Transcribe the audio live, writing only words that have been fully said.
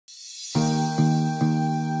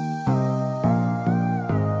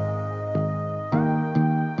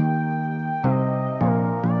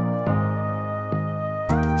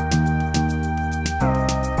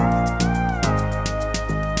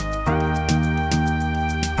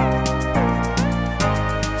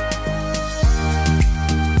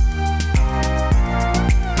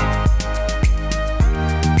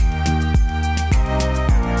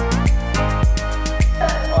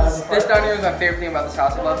favorite thing about this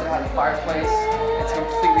house. I love that it has a fireplace. It's a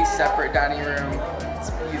completely separate dining room.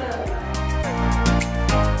 It's beautiful.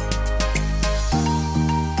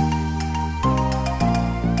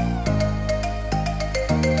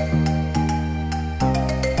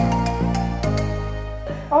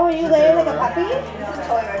 Oh, you laying like a puppy? This is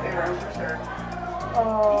totally my favorite room for sure.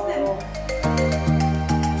 Oh.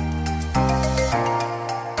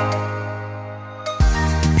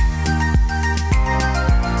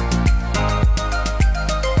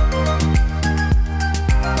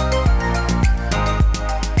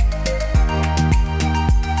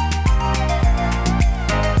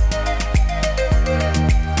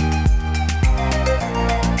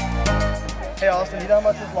 Hey Austin, you know how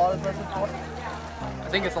much this lot is rented for? I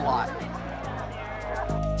think it's a lot.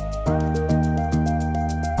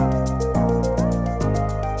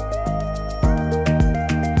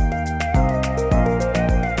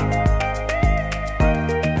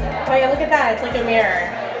 Oh yeah, look at that. It's like a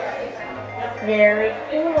mirror. Very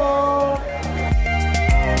cool.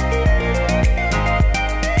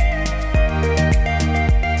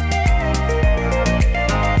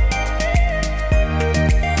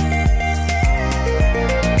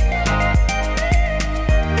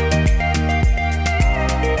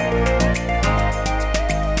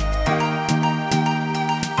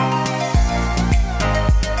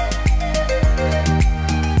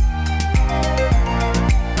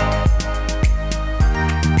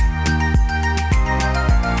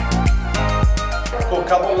 Cool. A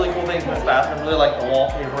couple really cool things in this bathroom. I really like the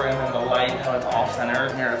wallpaper and then the light, how it's off center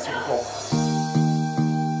in here. It's super cool.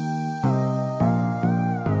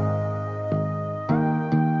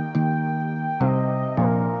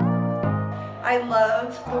 I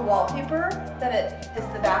love the wallpaper, that it is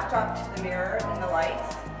the backdrop to the mirror and the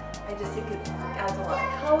lights. I just think it adds a lot of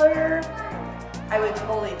color. I would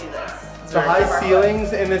totally do this. The high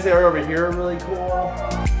ceilings in this area over here are really cool.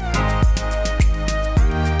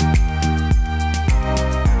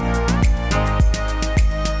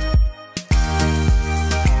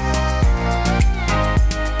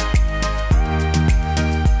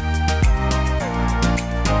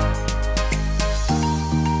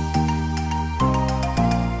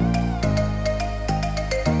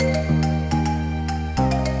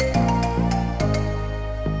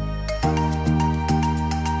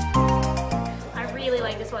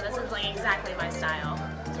 This one, this one's like exactly my style.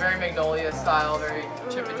 It's very Magnolia style, very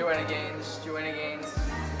Chip and Joanna Gaines.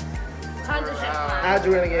 Tons of shit. Add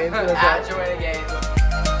Joanna Gaines. Add Joanna Gaines.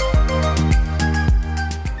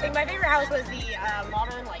 I think my favorite house was the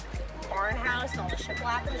modern like barn house and all the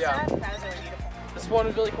shiplap and stuff. That was really beautiful. This one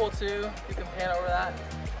was really cool too. You can pan over that.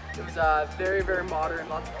 It was very, very modern.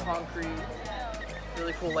 Lots of concrete.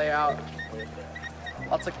 Really cool layout.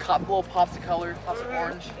 Lots of little pops of color, pops of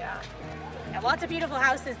orange. Yeah. Lots of beautiful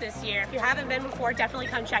houses this year. If you haven't been before, definitely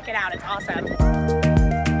come check it out. It's awesome.